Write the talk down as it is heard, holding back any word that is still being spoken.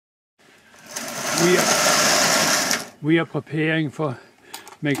We are preparing for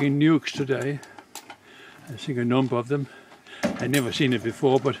making nukes today. I think a number of them. I've never seen it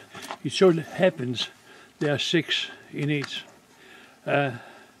before, but it so happens there are 6 in each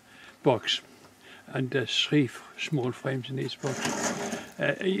box, and there's 3 small frames in each box.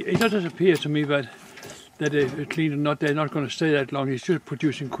 It doesn't appear to me that they clean or not. They're not going to stay that long. It's just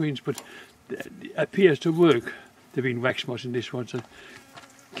producing queens, but it appears to work. They've been wax mods in this one to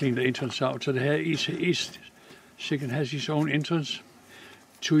clean the entrance out. So they have each chicken has its own entrance.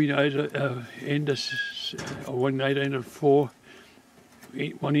 2 in either end, or 1 in either end of 4.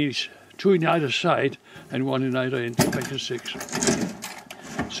 1 each, 2 in either side, and 1 in either end. Makes it 6.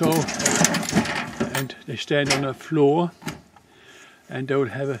 So, and they stand on a floor, and they will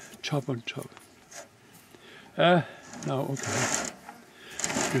have a top on top. Now, okay.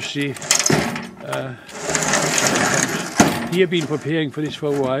 You see, he have been preparing for this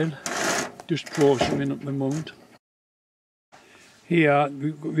for a while. Just pause a moment. Here,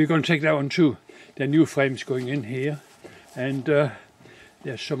 we're going to take that one too. There are new frames going in here, and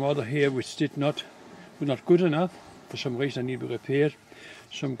there's some other here which were not good enough. For some reason, they need to be repaired.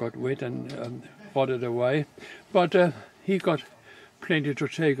 Some got wet and rotted away, but he got plenty to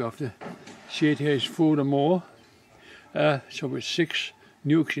take off. The shade here is full or more. So with 6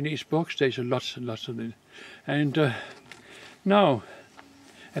 nukes in each box, there's lots and lots of them. And now,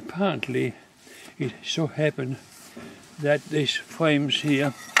 apparently, it so happened that these frames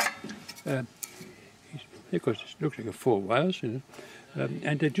here, because it looks like 4 wires, you know,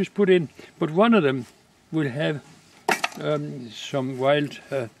 and they just put in, but one of them will have some wild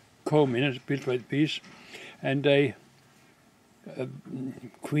comb in it, built by the piece, and a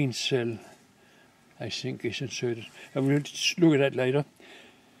queen cell, I think, is inserted. And we'll just look at that later.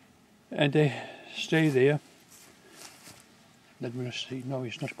 And they stay there. Let me see. No,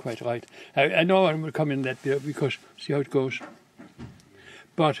 it's not quite right. I know I will come in that bit because see how it goes.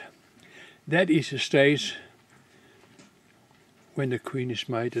 But that is the stage when the queen is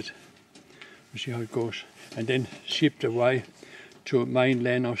mated. You see how it goes. And then shipped away to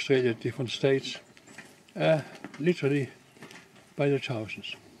mainland Australia, different states, literally by the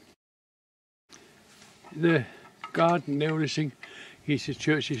thousands. The garden, everything, is the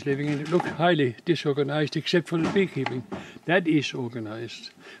church he's living in. It looks highly disorganized except for the beekeeping. That is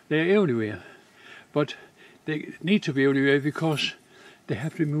organized. They're everywhere. But they need to be everywhere because they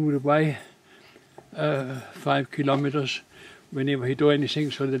have to move away 5 kilometers whenever he do anything,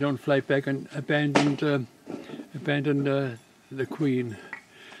 so they don't fly back and abandon the queen.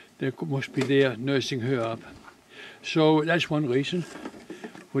 They must be there nursing her up. So that's one reason.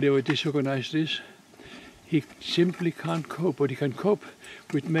 Whatever disorganized is, he simply can't cope, but he can cope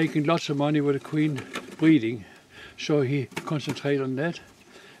with making lots of money with the queen breeding. So he concentrates on that,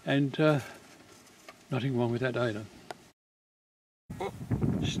 and nothing wrong with that either.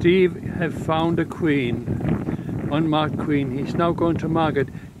 Steve have found a queen, unmarked queen. He's now going to mark it.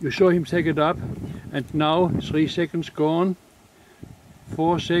 You saw him take it up, and now 3 seconds gone,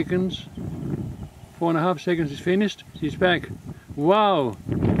 4 seconds, 4.5 seconds is finished. He's back. Wow,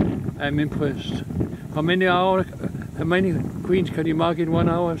 I'm impressed. How many queens can you mark in 1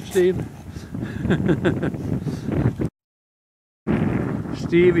 hour, Steve?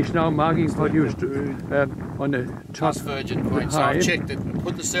 Steve is now marking for you on the top. Plus virgin queen. So I checked it.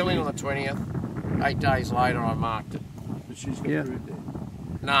 Put the cell in on the 20th. 8 days later, I marked it. But she's got brood there.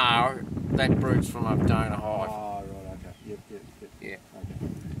 No, that brood's from a donor hive. Oh, right, okay. Yep. Yeah.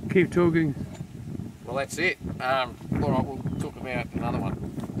 Okay. Keep talking. Well, that's it. All right, we'll talk about another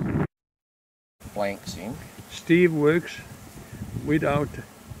one. Blanks in. Steve works without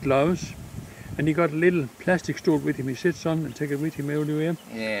gloves, and he got a little plastic stool with him. He sits on and takes it with him everywhere.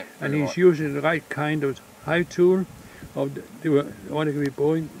 Yeah. And he's using the right kind of hive tool. Of the one that can be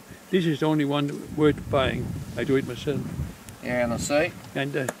boring. This is the only one worth buying. I do it myself. Yeah, and I see.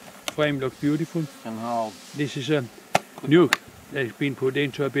 And the frame looks beautiful. Can hold. This is a nuke that's been put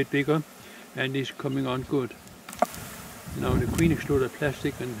into a bit bigger, and is coming on good. Now the queen extruded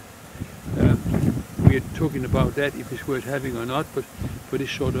plastic, and we are talking about that if it's worth having or not. But for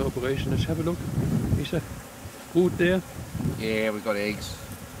this sort of operation, let's have a look. Is a brood there? Yeah, we've got eggs.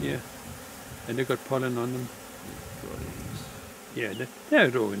 Yeah, and they got pollen on them. Yeah,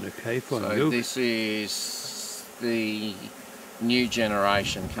 they're all in the cave for So nuke. this is the new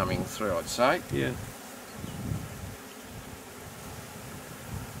generation coming through, I'd say. Yeah.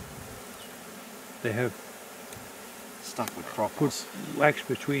 They have Stuck with put croppers. wax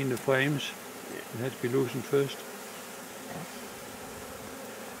between the frames. Yeah. It has to be loosened first.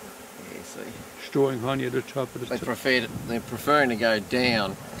 Yeah, see. Storing honey at the top of the They're preferring to go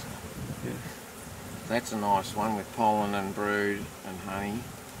down. Yeah. That's a nice one with pollen and brood and honey.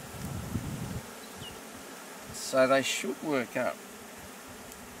 So they should work up.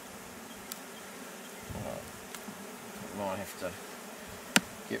 Might have to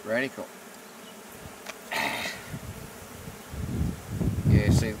get radical. Yeah,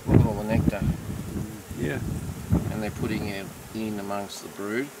 see, look at all the nectar. Yeah. And they're putting it in amongst the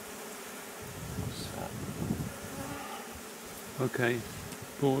brood. So. Okay,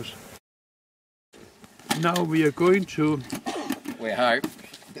 pause. Now we are going to We hope.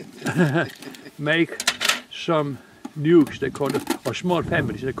 make some nukes, they call it, or small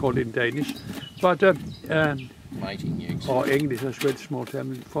families, they call it in Danish. But Mating nukes. or English as well, small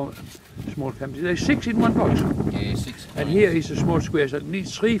families. There's 6 in one box. Yeah, 6. And here is a small square, so it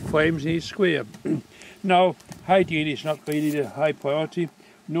needs 3 frames in each square. Now, hygiene is not really the high priority,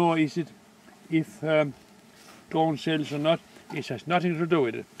 nor is it if drawn cells or not. It has nothing to do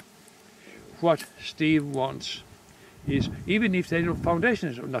with it. What Steve wants is, even if there's no foundation,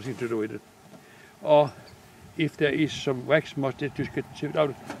 has nothing to do with it. Or if there is some wax must just get chipped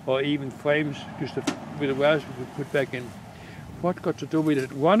out, or even frames just with the wires we could put back in. What got to do with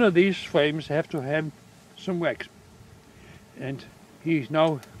it? One of these frames have to have some wax. And he's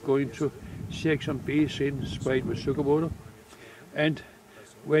now going to shake some bees in, sprayed with sugar water. And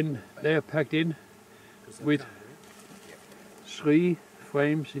when they are packed in with 3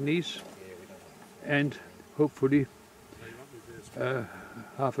 frames in each, and hopefully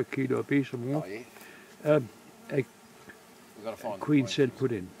half a kilo of bees or more, a queen cell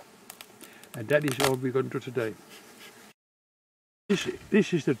put in. And that is all we're going to do today.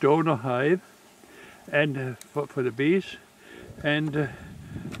 This is the donor hive, and for the bees, and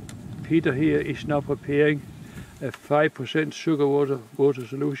Peter here is now preparing a 5% sugar water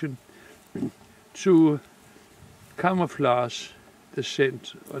solution to camouflage the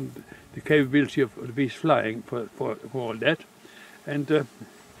scent and the capability of the bees flying for all that. And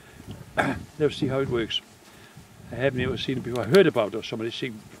let's see how it works. I haven't ever seen it before. I heard about it, somebody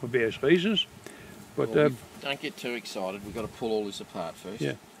seen for various reasons, but well, don't get too excited. We've got to pull all this apart first.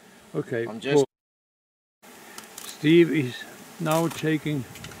 Yeah. Okay. I'm just. Steve is now taking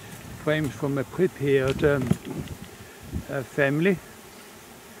frames from a prepared family.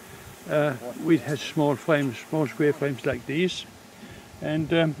 Which has small frames, small square frames like these, and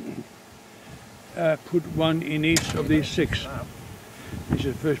put 1 in each of these 6. This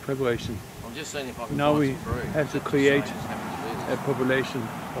is the first preparation. I'm just seeing if I can Now find we some brood. have to create a population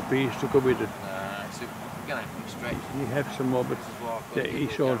of bees to go with it. So we're going to have to extract. We have some more, but This is why I've got there to is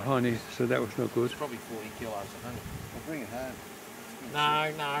get all going. honey, so that was no good. It's probably 40 kilos of honey. We'll bring it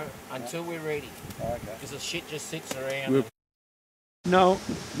home. No, until we're ready. Oh, okay. Because the shit just sits around. We'll- Now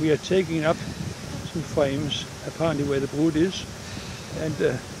we are taking up some frames, apparently where the brood is, and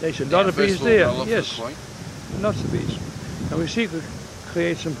there's a lot of bees there. Yes, lots of bees. And we see to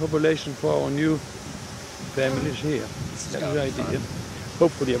create some population for our new families here. That's the idea.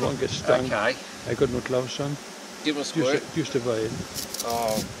 Hopefully I won't get stung. Okay. I got no gloves on. Give us a squirt. Just a veil.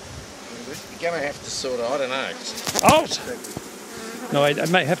 Oh, you're going to have to sort of, I don't know. Out! No, I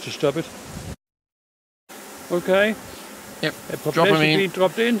might have to stop it. Okay. Yep. A Drop 'em population in. being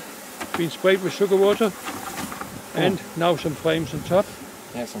dropped in, been sprayed with sugar water, and now some frames on top.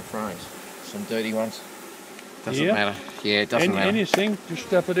 Now some frames. Some dirty ones. Doesn't Yeah. matter. Yeah, it doesn't matter. Anything, just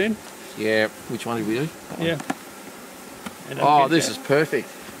stuff it in. Yeah, which one did we do? Yeah. And Oh, this is perfect.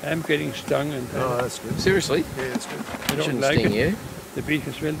 I'm getting stung, and Oh, that's good. Seriously? Yeah, that's good. I don't Shouldn't like sting it. you. The bee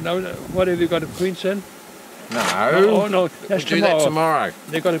can smell. Now, what have you got? A queen cell? No. Oh no, that's We'll do that tomorrow.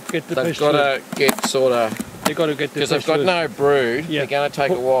 They got to get the They've best. got to get sort of, They got to get the because best. they've got no brood, Yeah. they're going to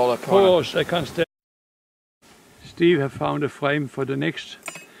take a while to kind of... Pause. I can't stay. Steve have found a frame for the next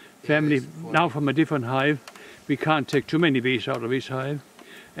family. Now from a different hive. We can't take too many bees out of this hive.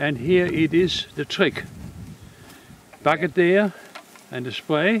 And here it is, the trick. Bucket there, and the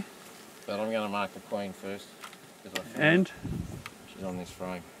spray, But I'm going to mark the queen first. 'Cause I feel and she's on this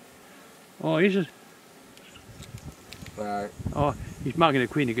frame. oh, is it? So, Oh, he's marking the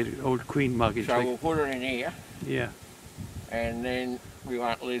queen. You get an old queen marking so trick. we'll put her in here, Yeah. and then we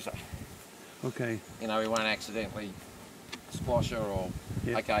won't lose her. Okay. You know, we won't accidentally squash her or...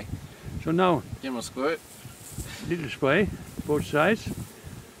 Yeah. Okay, So now, give them a squirt. little spray, both sides.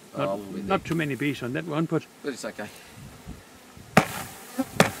 Oh, with Not too many bees on that one, but it's okay.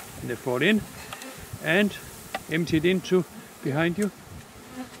 they fall in, and empty it into behind you.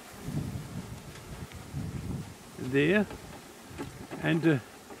 There, and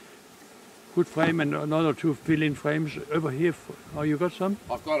good frame and another 2 fill-in frames over here. Oh, you got some?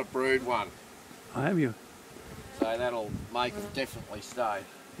 I've got a brood one, I have you. so that'll make them definitely stay.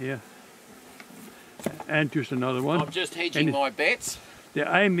 Yeah. and just another one. I'm just hedging And my bets.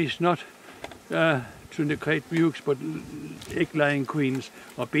 the aim is not to create mukes, but egg-laying queens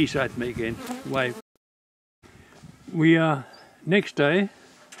or B-side make in. Why? We are next day,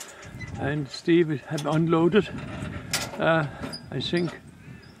 and Steve have unloaded. I think,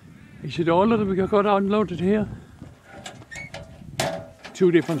 is it all of them we got unloaded here?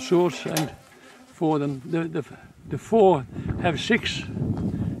 2 different sorts, and 4 of them. The 4 have 6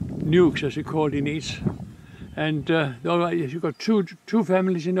 nukes, as you call it, in each. And you've got two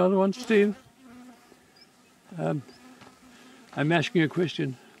families in the other one, Steve. I'm asking a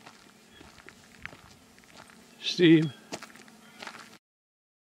question. Steve,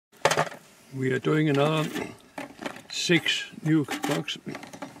 we are doing another 6 nuke box.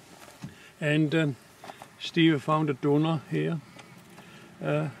 And Steve found a donor here.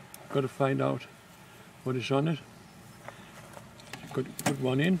 Got to find out what is on it. Put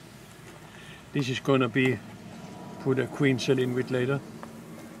one in. This is going to be put a queen cell in with later.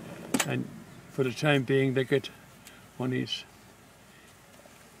 And for the time being, they get one each.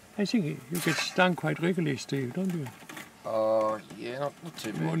 I think you get stung quite regularly, Steve, don't you? Oh, yeah, not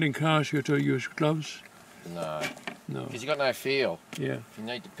too bad. Won't encourage you to use gloves. No. No. Because you've got no feel. Yeah. If you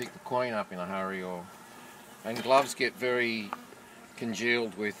need to pick the queen up in a hurry, and gloves get very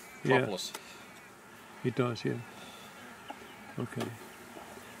congealed with propolis. Yeah. It does, yeah. Okay.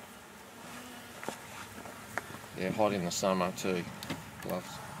 Yeah, hot in the summer too, gloves.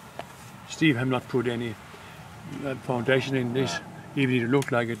 Steve have not put any foundation in this, even if it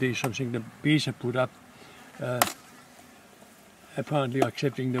looked like it is something the bees have put up. Apparently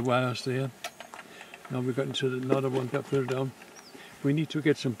accepting the wires there. Now we've got into another one that fell down. We need to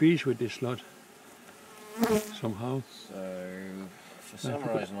get some bees with this lot somehow. So, for some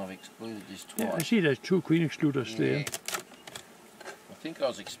reason I've excluded this twice. Yeah, I see there's 2 queen excluders there. I think I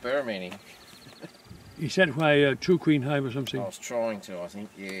was experimenting. Is that why 2 queen hive or something? I was trying to, I think,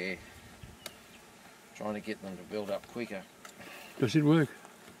 yeah. Trying to get them to build up quicker. Does it work?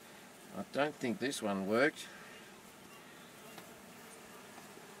 I don't think this one worked.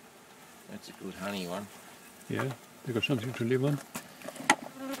 That's a good honey one. Yeah, they've got something to live on.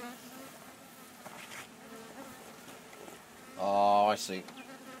 Oh, I see.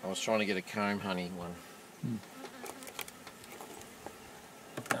 I was trying to get a comb honey one.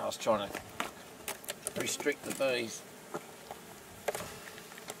 I was trying to restrict the bees.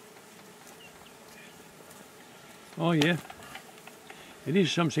 Oh yeah, it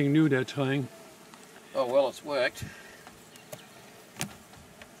is something new they're trying. Oh well, it's worked.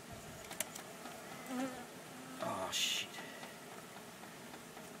 Oh shit.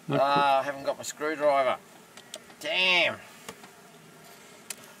 I haven't got my screwdriver. Damn.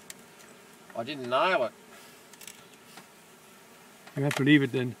 I didn't nail it. You have to leave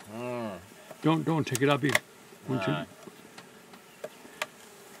it then. Don't take it up if No. I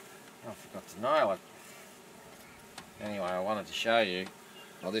forgot to nail it. Anyway, I wanted to show you.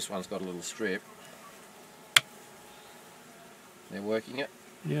 Oh, this one's got a little strip. They're working it.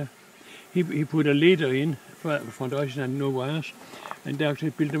 Yeah. He put a leader in for foundation and no wires, and they actually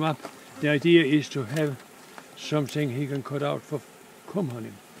built them up. The idea is to have something he can cut out for comb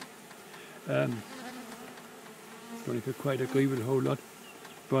honey. Don't know if I quite agree with a whole lot,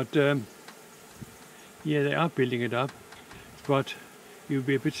 but yeah, they are building it up, but you'll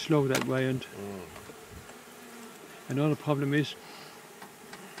be a bit slow that way. And another problem is,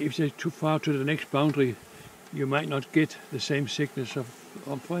 if they're too far to the next boundary, you might not get the same thickness of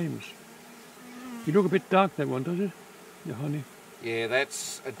frames. You look a bit dark, that one, does it? The honey. Yeah,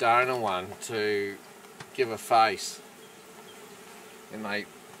 that's a donor one to give a face, and they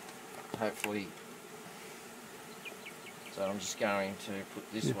hopefully. So I'm just going to put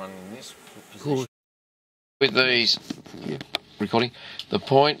this one in this position. With these, recording, the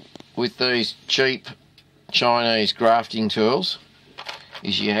point with these cheap Chinese grafting tools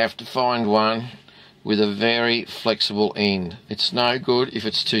is you have to find one with a very flexible end. It's no good if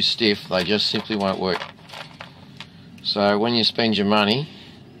it's too stiff, they just simply won't work. So when you spend your money,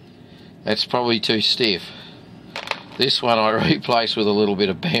 that's probably too stiff. This one I replaced with a little bit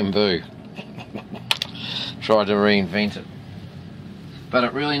of bamboo. Tried to reinvent it. But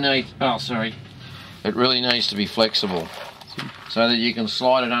it really needs, it really needs to be flexible so that you can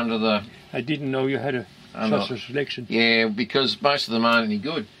slide it under the... I didn't know you had such a selection. Yeah, because most of them aren't any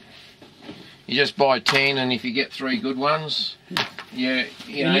good. You just buy 10, and if you get 3 good ones, you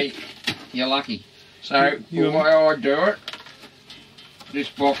know, you're lucky. So the way I do it, this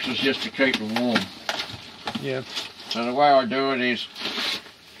box is just to keep them warm. Yeah. So the way I do it is,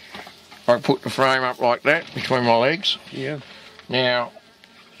 I put the frame up like that between my legs. Yeah. Now,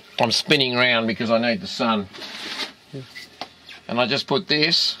 I'm spinning round because I need the sun. Yeah. And I just put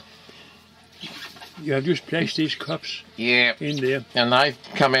this. You have just placed these cups Yeah. in there. And they've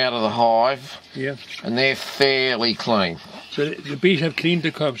come out of the hive. Yeah. And they're fairly clean. So the bees have cleaned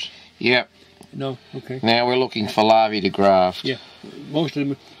the cups? Yep. No, okay. Now we're looking for larvae to graft. Yeah. Most of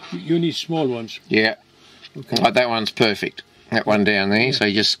them, you need small ones. Yeah. Okay. Like that one's perfect. That one down there. Yeah. So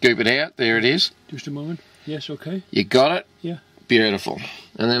you just scoop it out. There it is. Just a moment. Yes, okay. You got it? Yeah. Beautiful.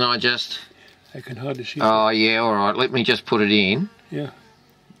 And then I can hardly see. Oh, yeah, all right. Let me just put it in. Yeah.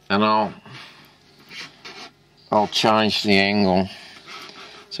 And I'll change the angle.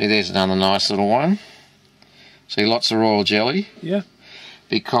 See, there's another nice little one. See, lots of royal jelly. Yeah.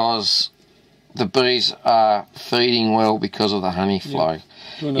 Because the bees are feeding well because of the honey flow.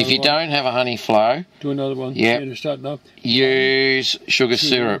 Yeah. If you don't have a honey flow, do another one. Yeah. To start now. Use sugar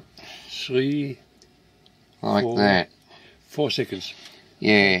syrup. 3, like 4, that. 4 seconds.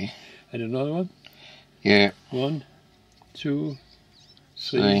 Yeah. And another one. Yeah. 1, 2,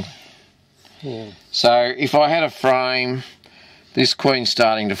 3, 4. So if I had a frame, this queen's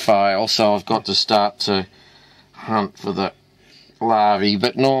starting to fail, so I've got to start to hunt for the larvae,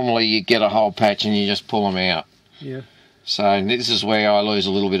 but normally you get a whole patch and you just pull them out. Yeah. So this is where I lose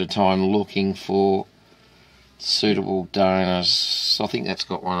a little bit of time looking for suitable donors. So I think that's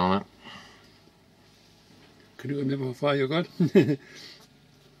got one on it. Can you remember how far you got?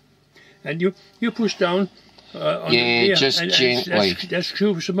 And you push down on yeah, just gently. That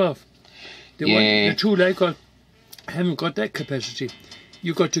screws them off. The two I got haven't got that capacity.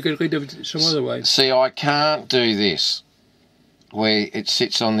 You've got to get rid of it some other way. See, I can't do this where it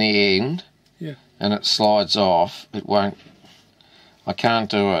sits on the end and it slides off. It won't. I can't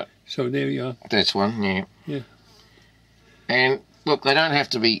do it. So there you are. That's one, yeah. Yeah. And look, they don't have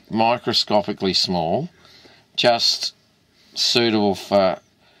to be microscopically small, just suitable for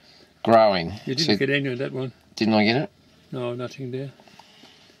growing. You didn't get any of that one. Didn't I get it? No, nothing there.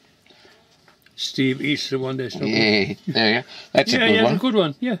 Steve eats the one that's not Yeah, good. there you go. That's a good one. Yeah, a good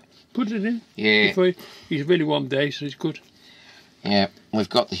one. Yeah, put it in. Yeah. It's a really warm day, so it's good. Yeah, we've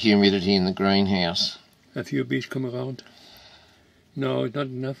got the humidity in the greenhouse. A few bees come around. No, not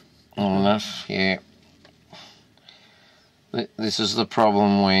enough. Not enough, yeah. This is the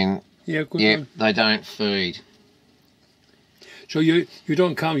problem when good one. They don't feed. So you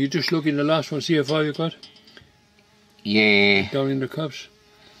don't count, you just look in the last one, see how far you got? Yeah. Down in the cups?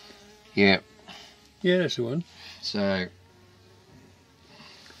 Yeah. Yeah, that's the one. So...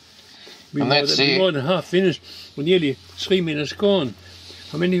 We're more than half finished. We're nearly 3 minutes gone.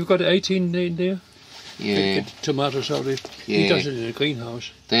 How many have you got? 18 in there? Yeah. Get tomatoes out of it. Yeah. He does it in a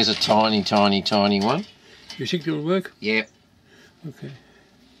greenhouse. There's a tiny, tiny, tiny one. You think it'll work? Yeah. Okay.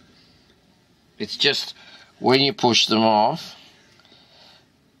 It's just when you push them off,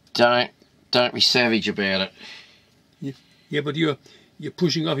 don't be savage about it. Yeah, but you're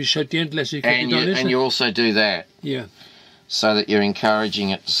pushing off. It's so gentless it can be done, isn't and it? you also do that. Yeah. So that you're encouraging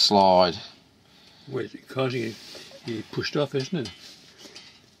it to slide. Well, it's causing it pushed off, isn't it?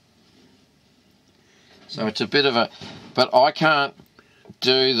 So it's a bit of a... But I can't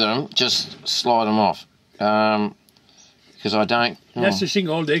do them, just slide them off. Because I don't... That's the thing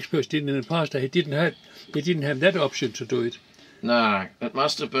all the experts did in the past. They didn't have that option to do it. No, it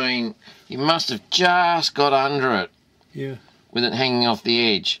must have been... You must have just got under it. Yeah. With it hanging off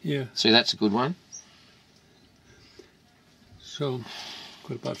the edge. Yeah. See, that's a good one. So,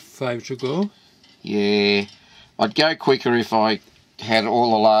 got about 5 to go. Yeah. I'd go quicker if I had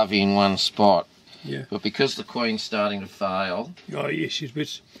all the larvae in one spot. Yeah. But because the queen's starting to fail... Oh, yes, she's a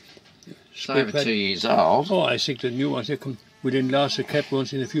bit... She's over 2 years old. Oh, I think the new ones, they come within last the cat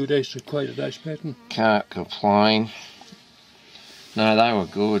ones in a few days to quite a nice pattern. Can't complain. No, they were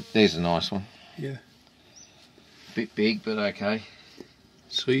good. There's a nice one. Yeah. Bit big, but okay.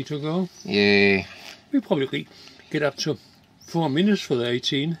 3 to go. Yeah. We probably get up to 4 minutes for the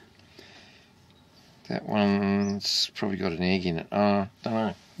 18. That one's probably got an egg in it. Oh, don't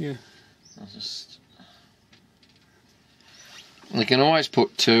know. Yeah. I'll just... You can always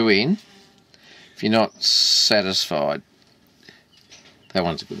put 2 in if you're not satisfied. That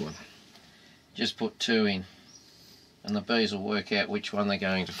one's a good one. Just put 2 in and the bees will work out which one they're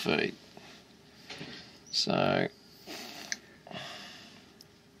going to feed. So...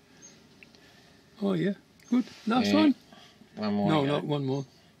 Oh yeah, good. Last yeah. one? One more. No, not one more.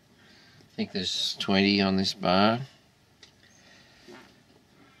 I think there's 20 on this bar.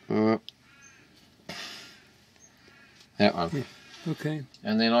 That one. Yeah. Okay.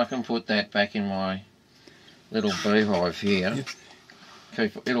 And then I can put that back in my little beehive here. Yeah.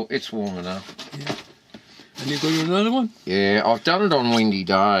 Keep it's warm enough. Yeah. And you go to another one? Yeah, I've done it on windy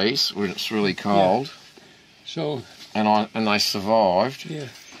days when it's really cold. Yeah. So. And they survived. Yeah.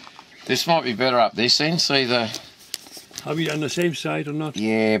 This might be better up this end. See the. Are we on the same side or not?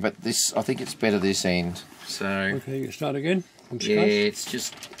 Yeah, but this, I think it's better this end. So. Okay, you start again. Yeah, it's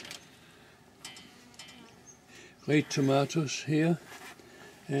just. Great tomatoes here,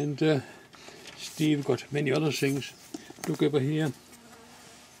 and Steve got many other things. Look over here.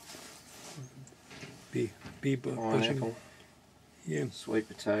 Bee buzzing. Yeah. Sweet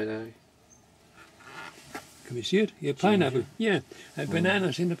potato. Can we see it? Yeah, pineapple. Yeah, and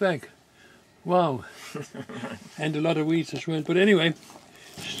bananas in the back. Wow. And a lot of weeds as well. But anyway,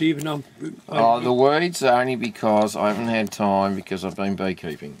 Steve, now. The weeds are only because I haven't had time because I've been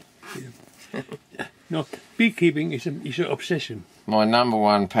beekeeping. Yeah. No, beekeeping is an obsession. My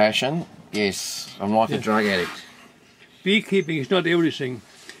 #1 passion. Yes, I'm like a drug addict. Beekeeping is not everything,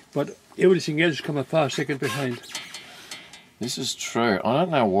 but everything else comes a far second behind. This is true. I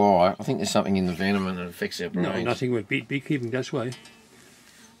don't know why. I think there's something in the venom and it affects our brains. No, nothing with beekeeping, that's why.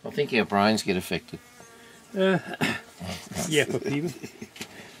 I think our brains get affected. Yeah, for people.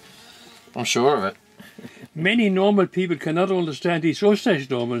 I'm sure of it. Many normal people cannot understand these sausage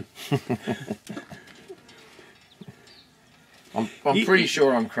normal. I'm pretty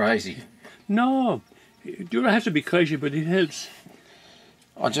sure I'm crazy. No, you don't have to be crazy, but it helps.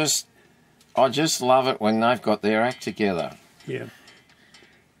 I just love it when they've got their act together. Yeah.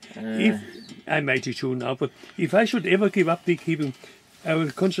 If I'm 82 now, but if I should ever give up beekeeping, I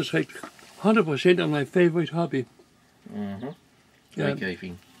will concentrate 100% on my favorite hobby.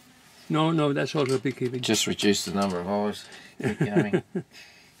 Beekeeping. No, that's also beekeeping. Just reduce the number of hives. Keep going.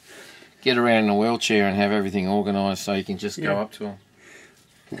 Get around in a wheelchair and have everything organised so you can just go up to them.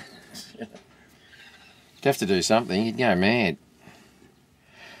 You'd have to do something. You'd go mad.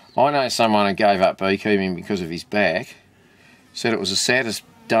 I know someone who gave up beekeeping because of his back. Said it was the saddest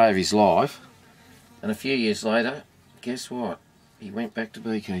day of his life. And a few years later, guess what? He went back to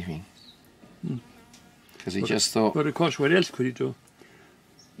beekeeping. Because he just thought... But of course, what else could he do?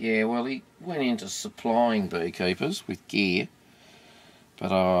 Yeah, well, he went into supplying beekeepers with gear.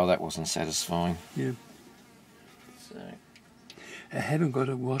 But, oh, that wasn't satisfying. Yeah. So. I haven't got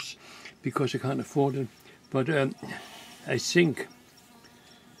a watch because I can't afford it. But I think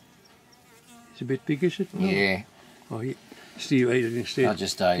it's a bit big, is it? No. Yeah. Oh, Steve ate it instead. I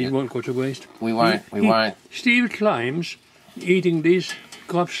just ate it. He won't go to waste. We won't. Steve claims eating these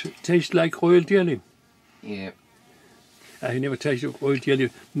crops taste like royal jelly. Yeah. I never tasted royal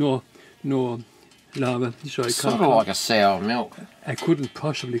jelly, nor lava, so I can't. Sort of like a sour milk. I couldn't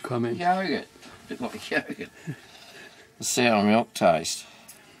possibly comment. Yogurt. A bit like yogurt. The sour milk taste.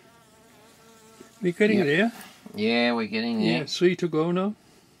 We're getting there. Yeah, we're getting there. Yeah, 3 to go now.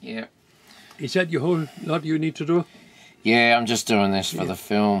 Yeah. Is that your whole lot you need to do? Yeah, I'm just doing this for the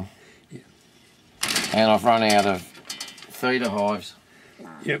film. Yeah. And I've run out of feeder hives.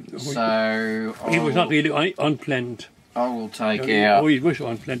 Yeah. So... It was not really unplanned. I will take out... Oh, it was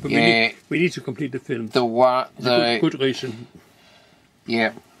unplanned, but yeah, we need to complete the film. Good reason.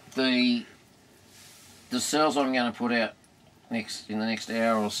 Yeah. The cells I'm going to put out in the next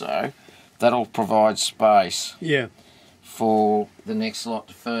hour or so, that'll provide space. Yeah. For the next lot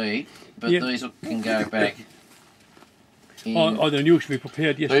to feed, but these can go back. The news we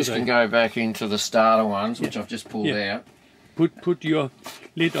prepared yesterday. These can go back into the starter ones, which I've just pulled out. Put your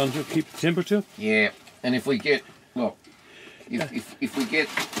lid on to keep the temperature. Yeah, and if we get if we get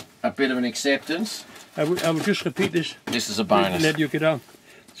a bit of an acceptance, I will just repeat this. This is a bonus. Let you get out.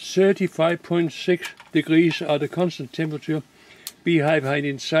 35.6 degrees are the constant temperature. Beehive height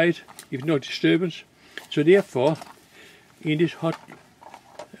inside, if no disturbance. So therefore, in this hot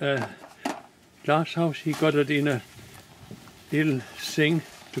glass house, he got it in a little thing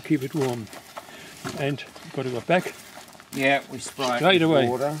to keep it warm. And got to go back. Yeah, we spray it right away.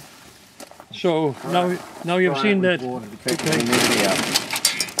 Water. So now you've seen that.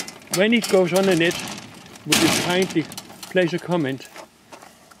 When it goes on the net, would you kindly place a comment?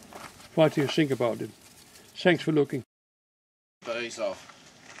 What do you think about it? Thanks for looking. Bees off.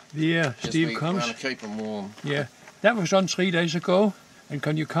 Yeah, Steve comes. Want to keep them warm. Yeah, that was done 3 days ago. And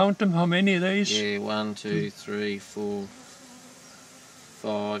can you count them? How many days? Yeah, 1, 2, 3, 4,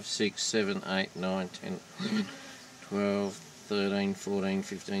 5, 6, 7, 8, 9, 10, 12, 13, 14,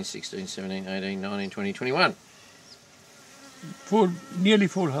 15, 16, 17, 18, 19, 20, 21. Nearly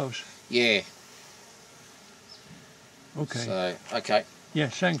full house. Yeah. Okay. So, okay. Yeah,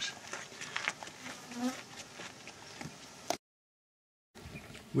 thanks.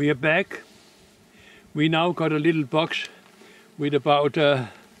 We are back. We now got a little box with about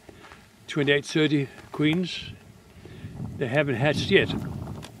 28, 30 queens. They haven't hatched yet,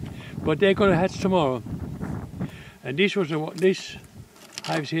 but they're going to hatch tomorrow. And this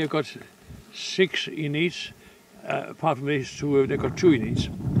hives here got 6 in each. Apart from these two, they got 2 in each.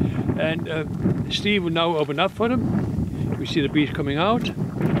 And Steve will now open up for them. We see the bees coming out.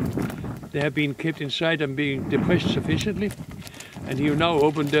 They have been kept inside and being depressed sufficiently. And he will now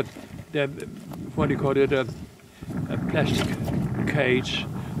open the what do you call it, a plastic cage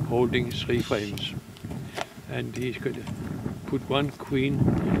holding 3 frames. And he's going to put 1 queen.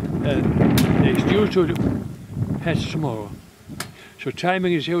 They're due to hatch tomorrow. So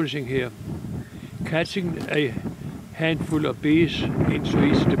timing is everything here. Catching a handful of bees into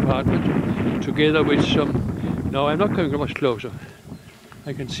each department, together with some. Now I'm not coming much closer.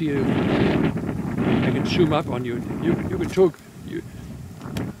 I can see you. I can zoom up on you. You can talk.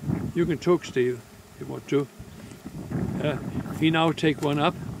 You can talk, Steve, if you want to. He now take 1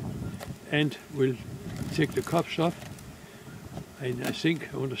 up, and will take the cups off. And I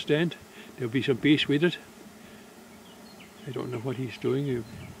think I understand there'll be some bees with it. I don't know what he's doing.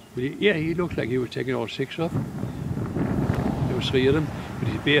 Yeah, he looked like he was taking all 6 off. There were 3 of them with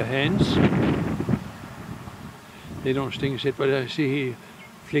his bare hands. They don't sting his head, but I see he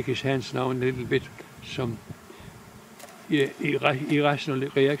flick his hands now and a little bit. Some irrational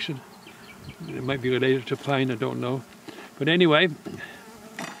reaction. It might be related to pine, I don't know. But anyway,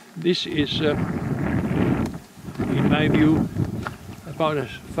 this is, in my view, about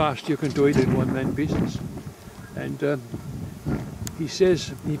as fast you can do it in one-man business. And he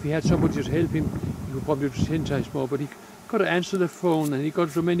says if he had somebody to help him, he could probably do 10 times more. But he got to answer the phone, and he got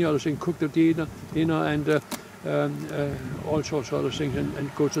to do many other things, cook the dinner and all sorts of other things,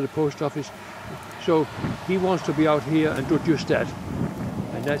 and go to the post office. So he wants to be out here and do just that.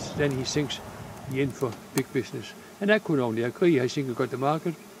 And then he thinks he's in for big business. And I could only agree. I think we got the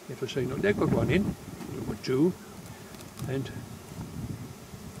market. If I say no, they got 1 in, we got 2. And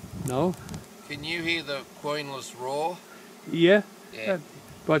now. Can you hear the queenless roar? Yeah. Yeah.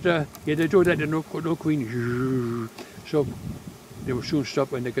 But yeah, they do that. There's no queen. So they will soon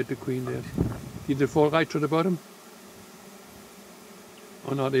stop when they get the queen there. Did it fall right to the bottom?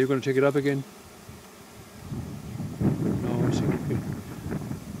 Or not? Are you going to take it up again? No, I think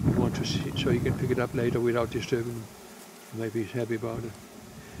you want to see so you can pick it up later without disturbing him. Maybe he's happy about it.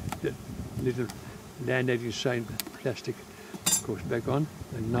 The little land-aging sign plastic goes back on.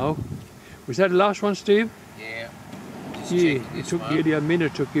 And now, was that the last one, Steve? Yeah. Yeah, it took nearly a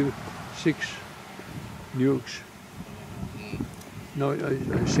minute to give 6 nukes. No,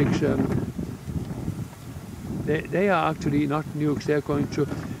 6. They are actually not nukes. They're going to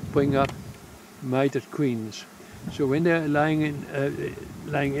bring up mitered queens. So when they're laying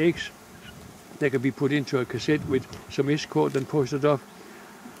eggs, they can be put into a cassette with some escort and posted off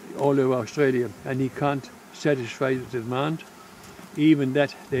all over Australia. And he can't satisfy the demand, even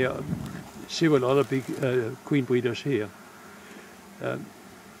that there are several other big queen breeders here.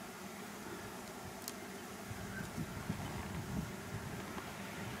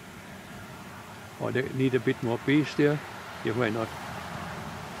 Or they need a bit more bees there. Yeah, why not?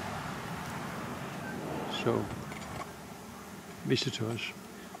 So, visitors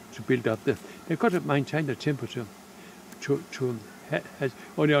to build up they've got to maintain the temperature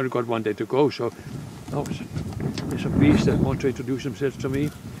only got 1 day to go, so there's some bees that want to introduce themselves to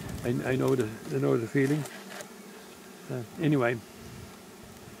me. I know the feeling. Anyway,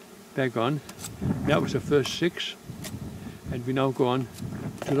 back on. That was the first 6, and we now go on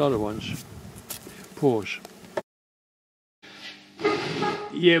to the other ones. Pause.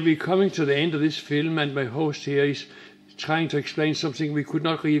 Yeah, we're coming to the end of this film, and my host here is trying to explain something we could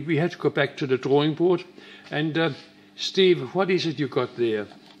not read. We had to go back to the drawing board. And Steve, what is it you got there?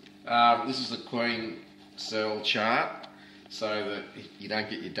 This is the queen cell chart, so that you don't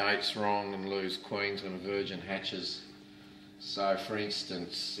get your dates wrong and lose queens when a virgin hatches. So, for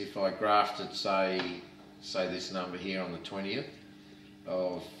instance, if I grafted, say this number here on the 20th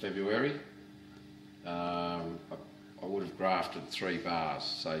of February, I would have grafted 3 bars,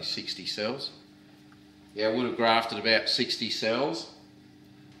 say 60 cells. Yeah, I would have grafted about 60 cells.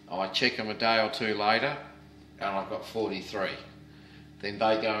 I check them a day or 2 later, and I've got 43. Then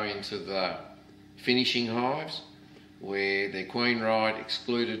they go into the finishing hives, where they're queen right,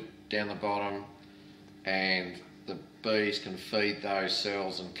 excluded down the bottom, and the bees can feed those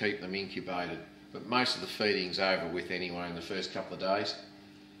cells and keep them incubated. But most of the feeding's over with anyway in the first couple of days.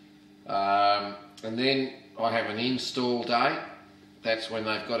 And then I have an install date. That's when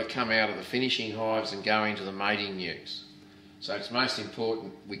they've got to come out of the finishing hives and go into the mating nukes. So it's most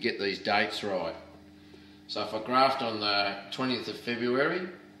important we get these dates right. So if I graft on the 20th of February,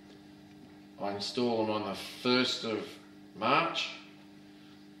 I install them on the 1st of March,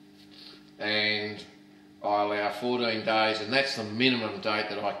 and I allow 14 days, and that's the minimum date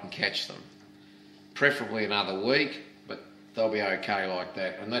that I can catch them. Preferably another week, but they'll be okay like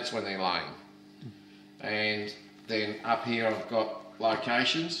that, and that's when they're laying. And then up here I've got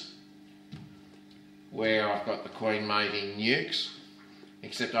locations where I've got the queen mating nukes,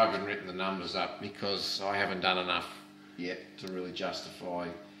 except I haven't written the numbers up because I haven't done enough yet to really justify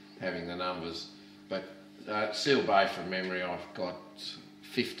having the numbers. But Seal Bay, from memory, I've got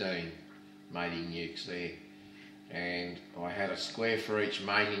 15 mating nukes there, and I had a square for each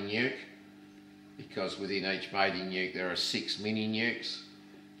mating nuke, because within each mating nuke there are 6 mini nukes,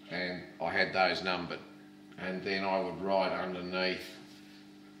 and I had those numbered. And then I would write underneath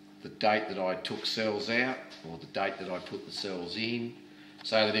the date that I took cells out, or the date that I put the cells in,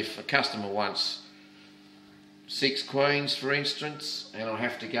 so that if a customer wants 6 queens, for instance, and I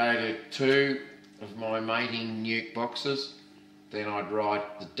have to go to 2 of my mating nuke boxes, then I'd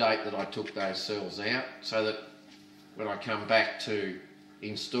write the date that I took those cells out, so that when I come back to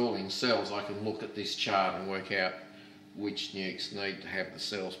installing cells, I can look at this chart and work out which nukes need to have the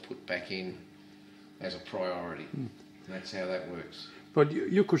cells put back in as a priority. And that's how that works. But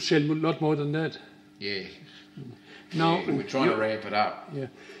you could sell a lot more than that. Yeah. Now, yeah, we're trying to ramp it up. Yeah.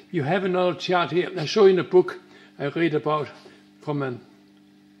 You have another chart here. I saw in a book I read about from an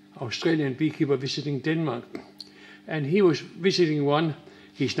Australian beekeeper visiting Denmark. And he was visiting one,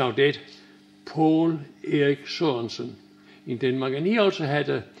 he's now dead, Paul Erik Sørensen in Denmark. And he also had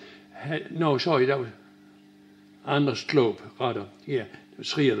that was Anders Globe, rather. Yeah, there were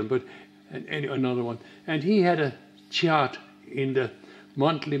 3 of them, but another one. And he had a chart in the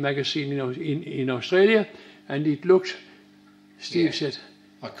monthly magazine in Australia, and it looked, Steve said,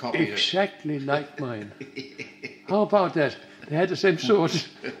 I copied exactly like mine. How about that? They had the same sort.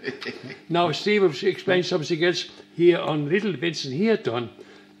 Now Steve will explain something else here on little bits and he had done.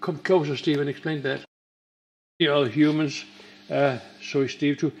 Come closer, Steve, and explain that. The other humans, so is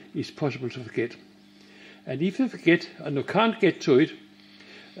Steve too, it's possible to forget. And if you forget and you can't get to it,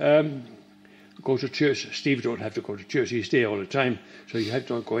 go to church. Steve don't have to go to church, he's there all the time, so you have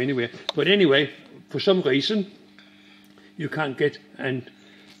to go anywhere. But anyway, for some reason, you can't get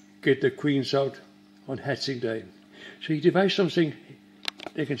the queens out on hatching day. So he devised something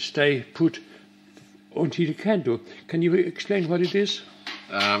they can stay put until you can do. Can you explain what it is?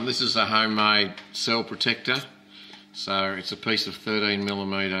 This is a homemade cell protector. So it's a piece of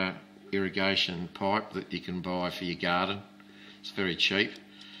 13mm irrigation pipe that you can buy for your garden. It's very cheap.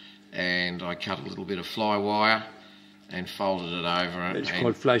 And I cut a little bit of fly wire and folded it over. It's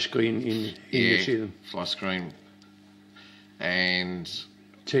called fly screen in New Zealand. Fly screen. And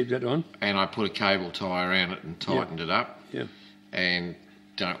tape that on. And I put a cable tie around it and tightened it up. Yeah. And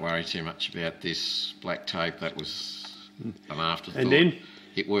don't worry too much about this black tape. That was an afterthought. And then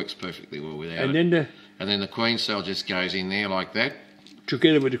it works perfectly well without and it. And then the queen cell just goes in there like that.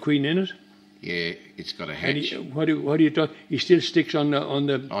 Together with the queen in it. Yeah, it's got a hatch. And what do you do? He still sticks on the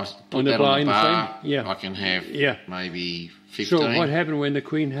bar in the frame. Yeah. I can have maybe 15. So what happened when the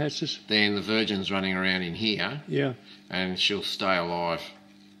queen hatches? Then the virgin's running around in here. Yeah. And she'll stay alive,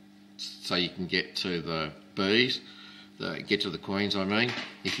 so you can get to the bees, get to the queens. I mean,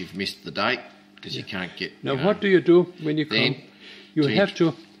 if you've missed the date, because you can't get. Now, what do you do when you come? You have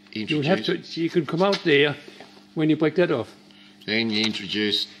to. You can come out there when you break that off. Then you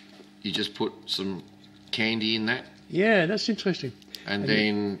just put some candy in that. Yeah, that's interesting. And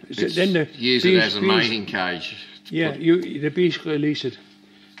then use it as a mating cage. Yeah, the bees release it.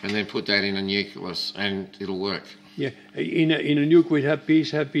 And then put that in a nucleus, and it'll work. Yeah, in a nuke,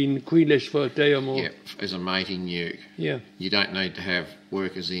 bees have been queenless for a day or more. Yeah, as a mating nuke. Yeah. You don't need to have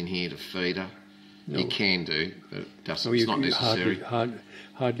workers in here to feed her. No. You can do, but it's not necessary.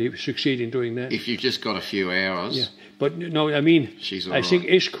 Hardly succeed in doing that. If you've just got a few hours. Yeah, but no, I mean, I think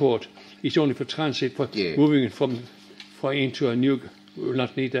escort is only for transit, for moving it from into a nuke. We will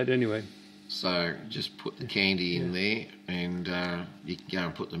not need that anyway. So just put the candy in there, and you can go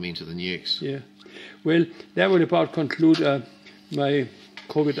and put them into the nukes. Yeah. Well, that will about conclude my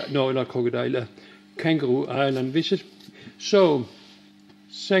Kangaroo Island visit. So,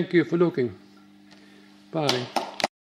 thank you for looking. Bye.